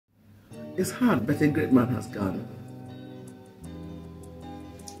It's hard, but a great man has gone.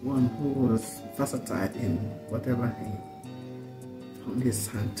 One who was versatile in whatever he found his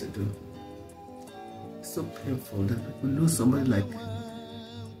hand to do. It's so painful that people lose somebody like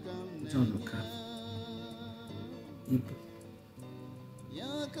John Luka.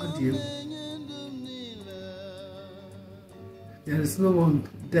 What do you? There is no one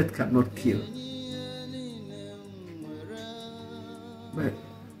death cannot kill. But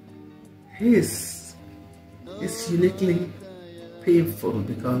his is uniquely painful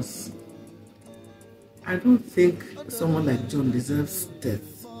because I don't think someone like John deserves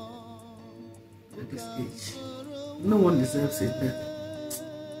death at this age. No one deserves it, but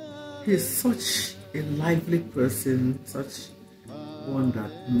he's such a lively person, such one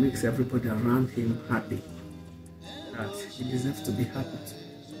that makes everybody around him happy, that he deserves to be happy too.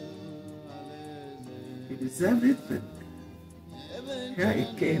 He deserves it, but here he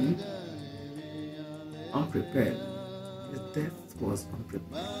came unprepared. His death was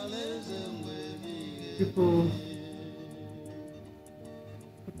unprepared. People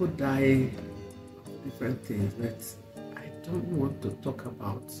die of different things, but I don't want to talk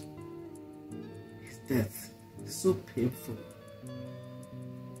about his death. It's so painful.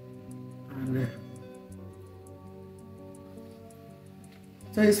 And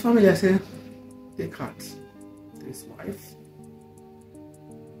so his family, I said, take heart. To his wife,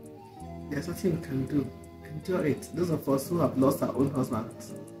 there's nothing we can do. Endure it. Those of us who have lost our own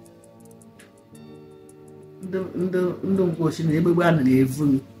husbands. The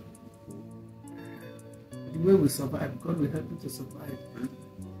way we survive, God will help you to survive. And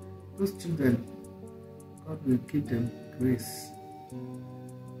those children, God will give them grace.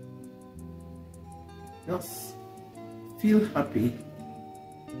 Just feel happy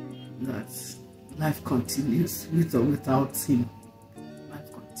that life continues with or without him.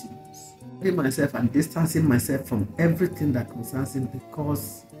 Life continues. Myself and distancing myself from everything that concerns him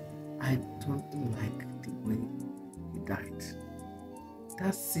because I don't like the way he died.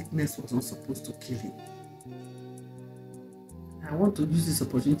 That sickness was not supposed to kill him. I want to use this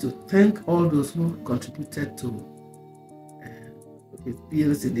opportunity to thank all those who contributed to his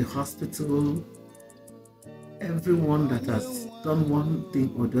bills in the hospital, everyone that has done one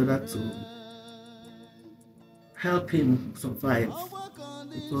thing or the other to help him survive.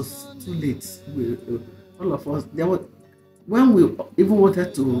 It was too late. All of us, when we even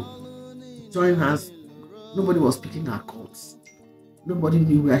wanted to join hands, nobody was picking our calls. Nobody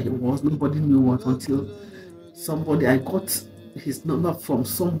knew where he was. Nobody knew what until somebody, I got his number from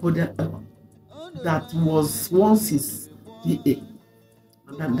somebody that was once his PA.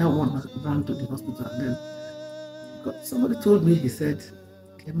 And then that one ran to the hospital. And then somebody told me, he said,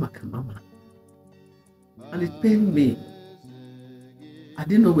 Mama. And it pained me. I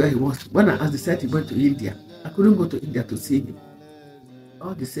didn't know where he was. When I asked, he said he went to India. I couldn't go to India to see him.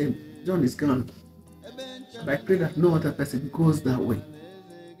 All the same, John is gone. And I pray that no other person goes that way.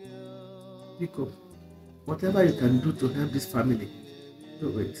 Because whatever you can do to help this family,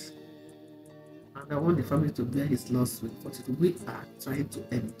 do it. And I want the family to bear his loss with fortitude. We are trying to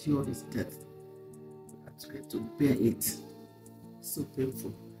endure his death. We are trying to bear it. It's so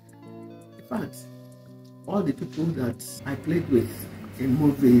painful. In fact, all the people that I played with in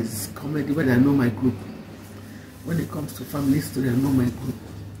movies, comedy, when I know my group, when it comes to family story, I know my group.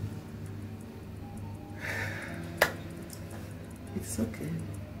 It's okay.